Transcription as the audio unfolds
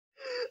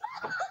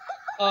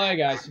Alright,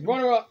 guys.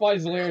 Running up by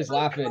Zalier's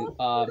laughing. Okay,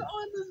 I'm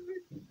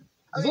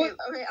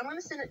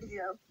gonna send it to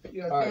Joe.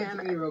 Yeah,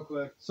 send it to me real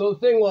quick. So the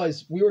thing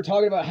was, we were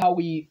talking about how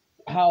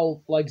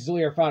like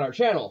Zalier found our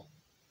channel,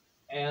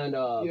 and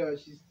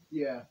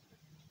yeah.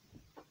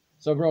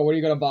 So, bro, what are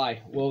you gonna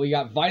buy? Well, we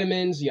got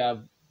vitamins. You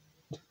have.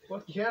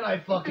 What can I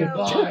fucking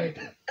buy?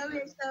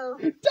 Okay, so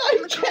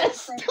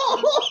Digest.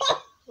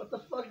 What the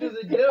fuck does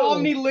it do?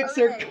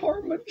 Omni-Elixir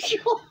Karma.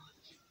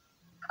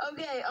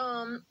 Okay,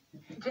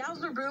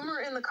 Jowser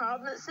Boomer in the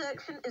comment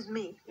section is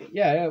me.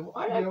 Yeah,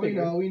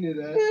 we knew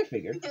that. Yeah, I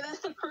figured. Yeah,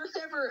 that's the first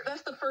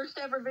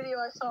ever video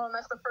I saw, and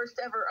that's the first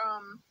ever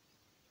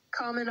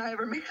comment I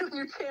ever made on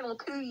your channel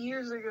 2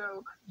 years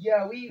ago.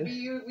 Yeah,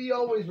 we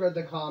always read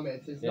the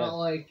comments. It's not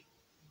like.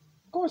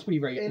 Of course, we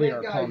read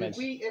our comments.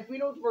 If we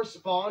don't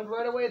respond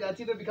right away, that's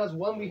either because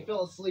one, we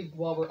fell asleep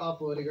while we're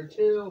uploading, or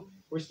two,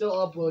 we're still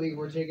uploading.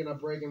 We're taking a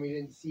break and we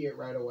didn't see it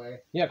right away.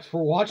 Yeah, because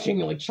we're watching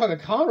like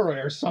Chugga Conroy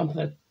or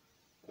something.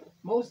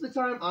 Most of the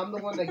time, I'm the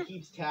one that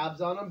keeps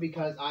tabs on them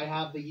because I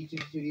have the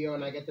YouTube Studio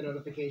and I get the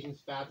notifications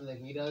faster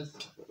than he does.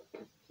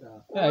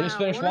 So. Yeah, I just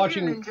finished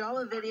watching. One of your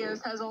Ninjala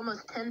videos has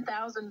almost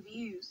 10,000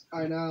 views.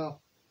 I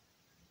know.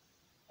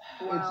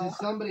 Wow. It's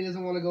just somebody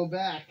doesn't want to go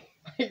back.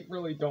 I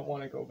really don't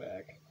want to go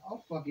back.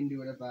 I'll fucking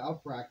do it if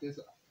I'll practice.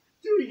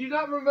 Dude, you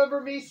not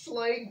remember me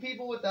slaying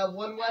people with that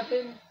one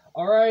weapon?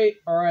 Alright.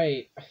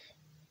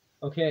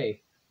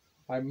 Okay.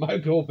 I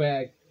might go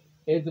back.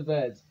 It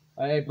depends.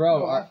 Hey, bro.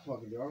 No, I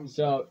fucking do.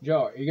 So,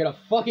 Joe, are you gonna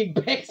fucking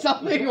pick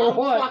something or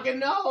what? I don't fucking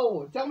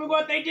know. Tell me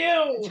what they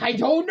do. I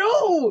don't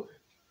know.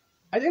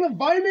 I think the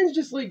vitamins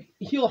just, like,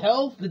 heal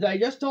health. The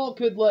digestol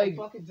could, like...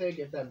 I'll fucking take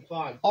it then.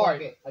 Fine.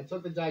 Alright. It. I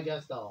took the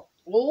digestol.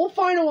 Well, we'll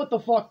find out what the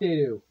fuck they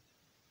do.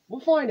 We'll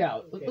find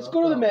out. Okay, let's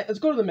go to the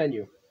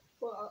menu.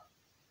 Well,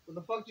 where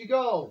the fuck did you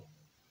go?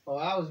 Oh,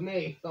 that was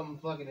me. I'm a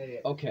fucking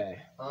idiot.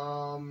 Okay.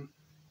 No,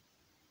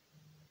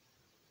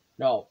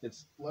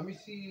 it's... Let me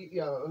see...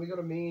 Yeah, let me go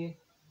to me.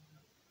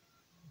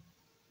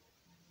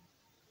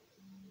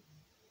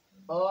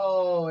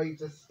 Oh,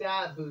 it's a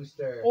stat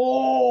booster.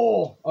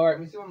 Oh! Alright.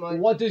 Let me see what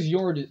mine... What does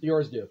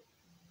yours do?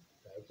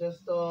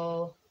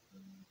 Digestol...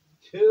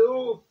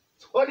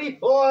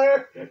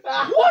 224.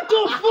 What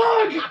the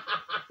fuck?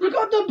 You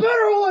got the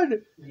better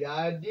one. Yeah,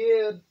 I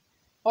did.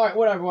 All right,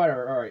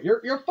 whatever. All right,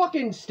 you're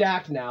fucking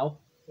stacked now.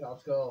 Yeah,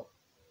 let's go.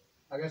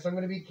 I guess I'm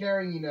gonna be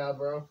carrying you now,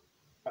 bro.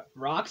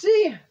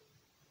 Roxy?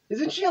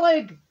 Isn't she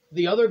like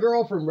the other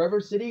girl from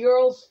River City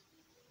Girls?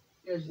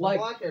 Yeah, she's like,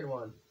 the black-haired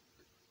one.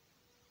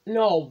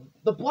 No,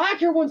 the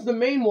black-haired one's the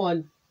main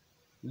one.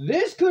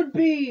 This could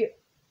be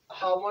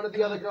one of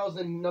the other girls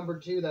in number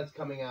 2 that's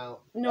coming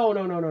out. No.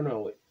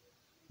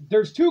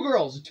 There's 2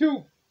 girls.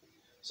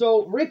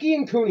 So Ricky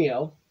and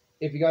Cuneo,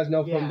 if you guys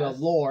know from the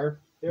lore,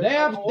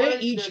 they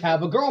each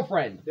have a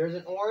girlfriend. There's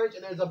an orange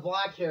and there's a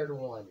black-haired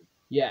one.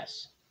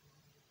 Yes.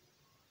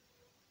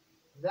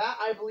 That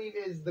I believe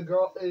is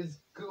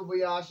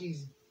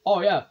Kobayashi's.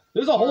 Oh yeah,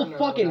 there's a whole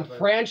fucking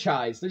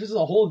franchise. There's just a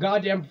whole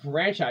goddamn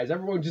franchise.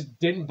 Everyone just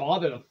didn't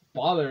bother to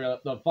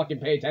fucking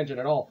pay attention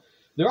at all.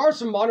 There are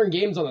some modern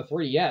games on the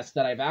 3DS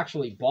that I've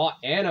actually bought,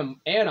 and I'm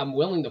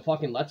willing to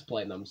fucking let's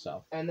play them.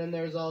 So. And then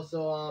there's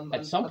also a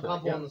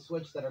couple on the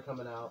Switch that are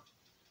coming out.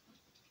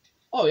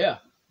 Oh yeah,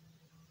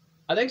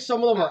 I think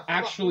some of them are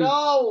actually.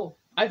 No.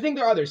 I think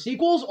they're either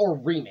sequels or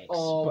remakes,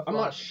 but I'm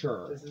not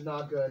sure. This is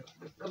not good.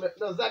 Come here.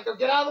 No, Zach,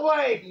 get out of the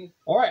way!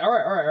 All right.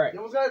 You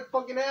almost got a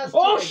fucking ass.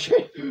 Oh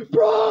shit,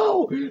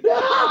 bro!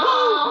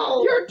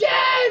 No! You're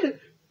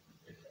dead!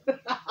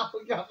 I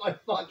got my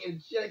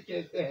fucking shit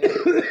kicked in.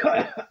 It's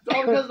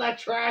all because of that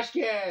trash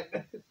can.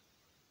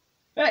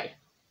 Hey,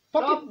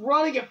 stop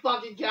running, you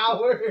fucking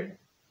coward!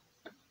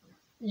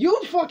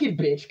 You fucking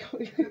bitch!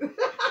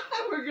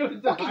 We're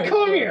gonna die. Fucking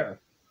come here!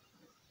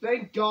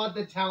 Thank God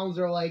the towns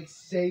are like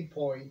save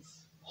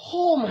points.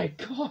 Oh my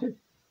god!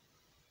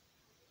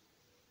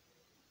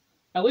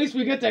 At least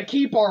we get to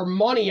keep our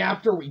money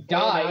after we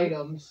die. And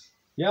items.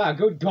 Yeah,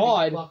 good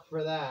God. Fuck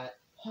for that.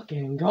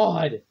 Fucking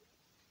God.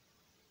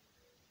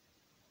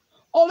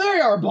 Oh, there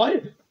you are,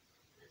 bud!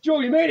 Joe,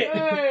 you made it!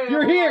 Hey,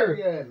 you're here!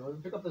 Again. Let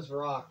me pick up this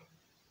rock.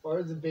 Or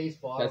is it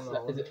baseball? I don't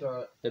know.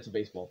 That's a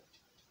baseball.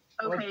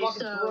 Okay,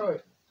 so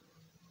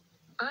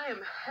I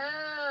am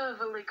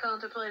heavily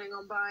contemplating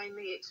on buying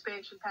the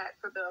expansion pack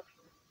for the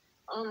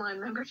online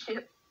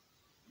membership.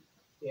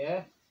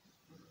 Yeah?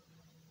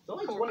 It's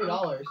only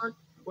 $20.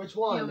 Which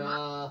one?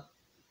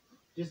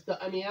 Just the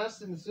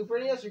NES and the Super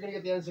NES, or you're going to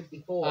get the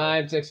N64?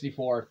 I'm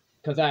 64.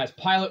 Because that has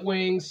Pilot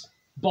Wings,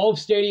 both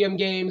Stadium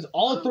games,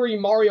 all 3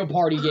 Mario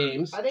Party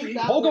games, I think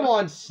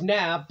Pokemon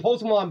Snap,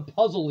 Pokemon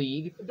Puzzle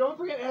League. Don't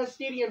forget it has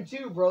Stadium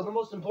 2, bro, the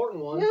most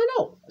important one. Yeah, I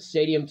know.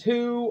 Stadium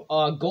 2,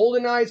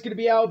 GoldenEye's going to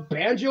be out,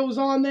 Banjo's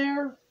on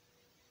there.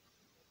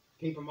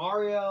 Paper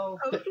Mario.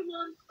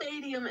 Pokemon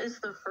Stadium is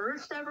the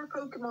first ever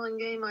Pokemon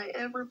game I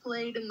ever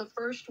played, and the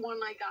first one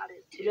I got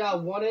into. Yeah,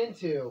 1 and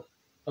 2.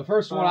 The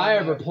first one I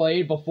ever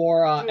played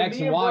before X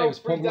and Y was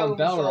Pokemon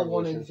Battle Revolution.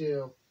 1 and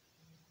 2.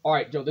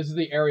 Alright, Joe, this is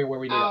the area where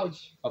we do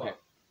Ouch! Okay.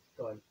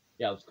 Go ahead.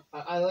 Yeah, let's go.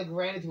 I like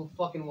ran into a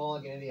fucking wall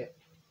like an idiot.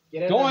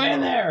 Get in Go there, in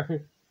bro.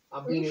 there.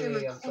 I'm being an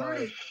idiot, I'm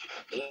sorry.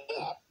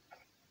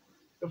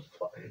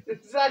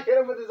 Zach hit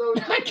him with his own.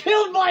 I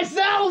killed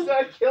myself.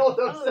 Zach killed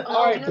himself.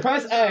 All right,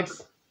 press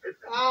X.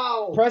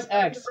 Ow! Press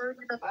X.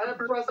 I am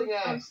pressing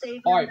X.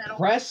 All right,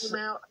 press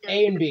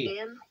A and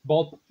B.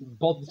 Both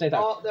at the same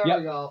time. Oh, there yep.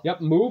 we go.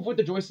 Yep. Move with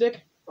the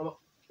joystick.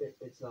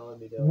 It's not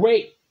letting me do it.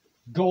 Wait.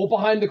 Go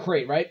behind the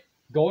crate, right?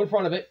 Go in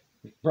front of it,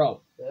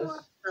 bro. This?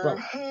 Bro,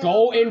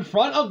 go in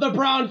front of the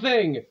brown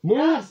thing. Move.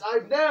 Yes,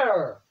 I'm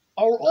there.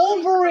 Or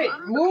over it.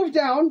 Move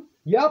down.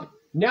 Yep.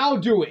 Now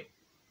do it.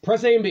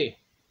 Press A and B.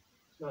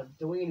 It's not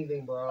doing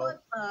anything, bro.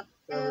 What the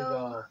There we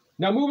hell? go.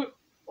 Now move it.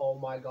 Oh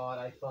my god,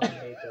 I fucking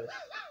hate this.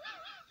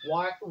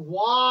 Why?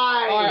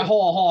 All right,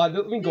 hold on.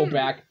 Let me go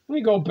back. Let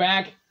me go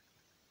back.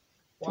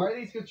 Why are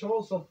these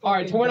controls so fucking All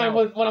right, to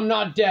when I'm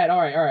not dead. All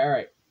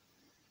right.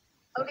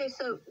 Okay,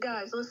 so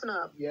guys, listen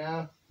up.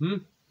 Yeah.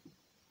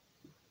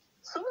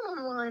 Someone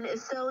online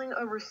is selling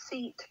a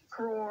receipt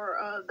for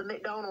the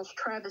McDonald's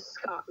Travis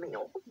Scott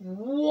meal.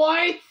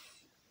 What?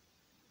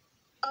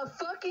 A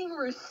fucking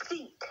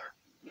receipt.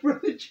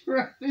 For the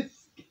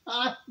Travis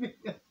Scott meal.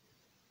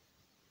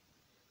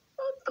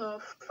 What the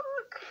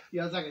fuck?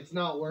 Yeah, it's like it's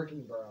not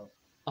working, bro.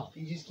 Oh,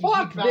 You just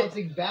fuck keep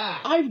bouncing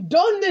back. I've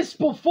done this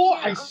before.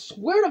 I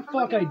swear to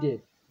fuck I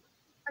did.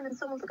 And then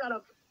someone's got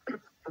a.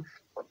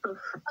 What the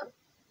fuck?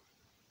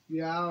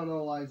 Yeah, I don't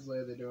know why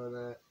they're doing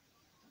that.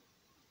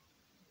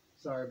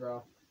 Sorry,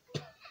 bro.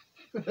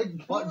 I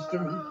punched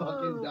him, he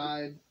fucking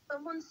died.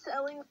 Someone's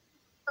selling.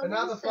 And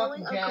now the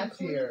fucking cat's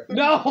here.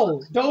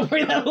 No! Don't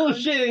bring that little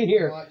shit in You know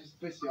here. what? Just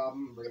piss you off.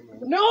 I'm gonna bring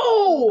him in.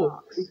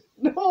 No!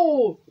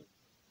 No!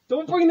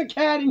 Don't bring the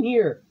cat in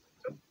here.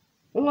 I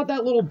don't want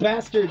that little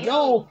bastard.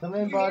 No! Come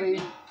in,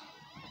 buddy.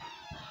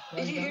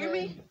 Did you hear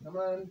me? Come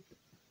on.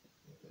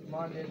 Come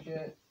on,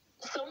 dipshit.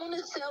 Someone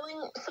is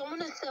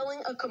selling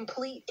a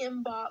complete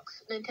inbox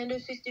Nintendo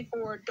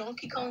 64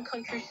 Donkey Kong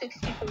Country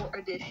 64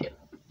 edition.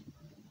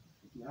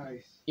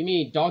 Nice. You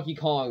mean Donkey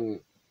Kong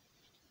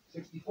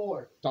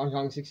 64. Donkey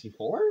Kong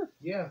 64?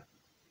 Yeah.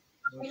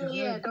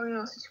 Yeah, Donkey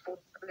Kong 64.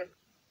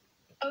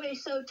 Okay,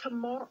 so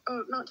tomorrow,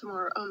 not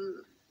tomorrow.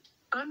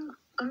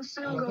 I'm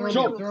still going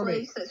Joe, to a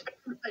place that's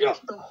Yeah.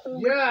 the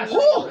whole. Yes!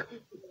 Oh!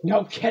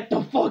 No, get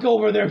the fuck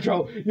over there,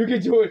 Joe. You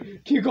can do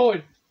it. Keep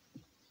going.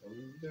 So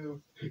you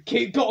do.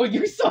 Keep going,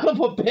 you son of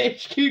a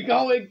bitch. Keep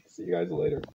going. See you guys later.